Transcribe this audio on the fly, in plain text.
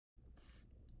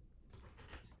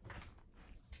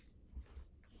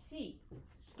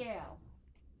scale,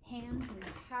 hands in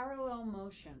parallel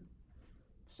motion.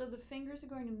 So the fingers are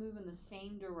going to move in the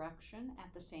same direction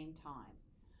at the same time.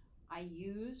 I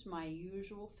use my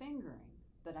usual fingering,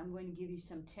 but I'm going to give you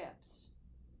some tips.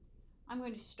 I'm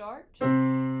going to start when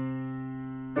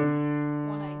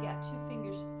I get to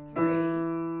fingers 3.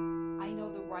 I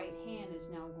know the right hand is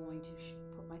now going to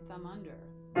put my thumb under.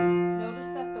 Notice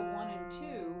that the 1 and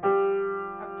 2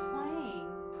 are playing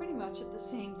pretty much at the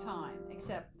same time,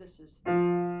 except this is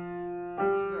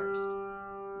reversed.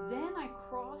 Then I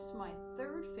cross my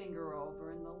 3rd finger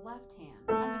over in the left hand,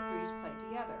 and the 3's play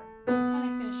together, and I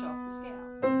finish off the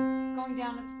scale. Going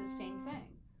down, it's the same thing.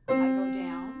 I go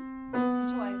down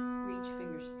until I reach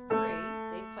fingers 3.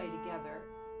 They play together.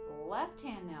 Left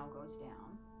hand now goes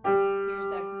down. Here's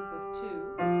that group of 2.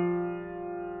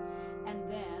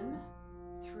 And then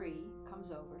 3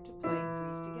 comes over to play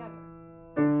 3's together.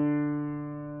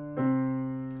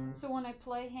 So when I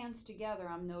play hands together,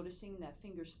 I'm noticing that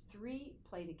fingers 3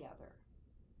 play together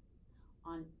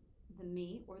on the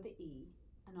mi or the e,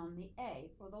 and on the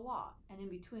a or the la. And in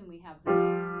between we have this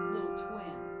little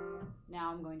twin.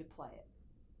 Now I'm going to play it.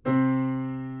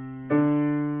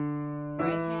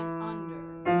 Right hand under,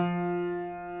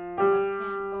 left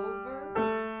hand over,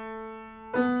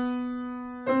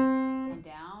 and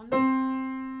down.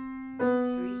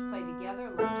 3's play together,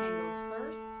 left hand goes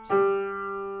first,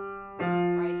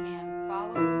 right hand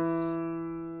follows.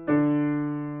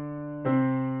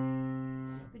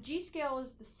 The G scale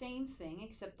is the same thing,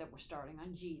 except that we're starting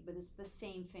on G, but it's the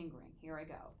same fingering. Here I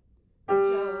go. Do,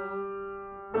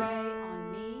 re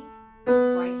on mi,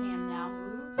 right hand now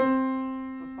moves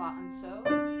for fa and so.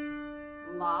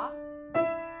 La,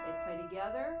 they play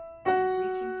together,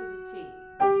 reaching for the T.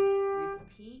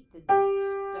 Repeat the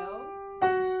sto.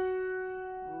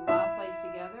 La plays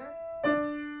together.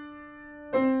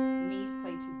 Mi's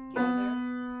play together.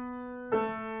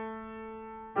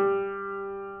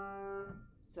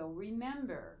 So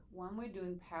remember, when we're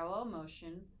doing parallel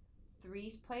motion,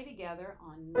 3's play together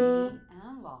on mi and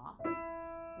on la.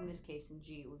 In this case, in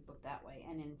G, it would look that way,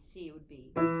 and in C, it would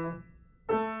be.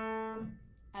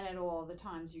 And at all the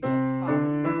times, you just follow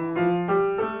along.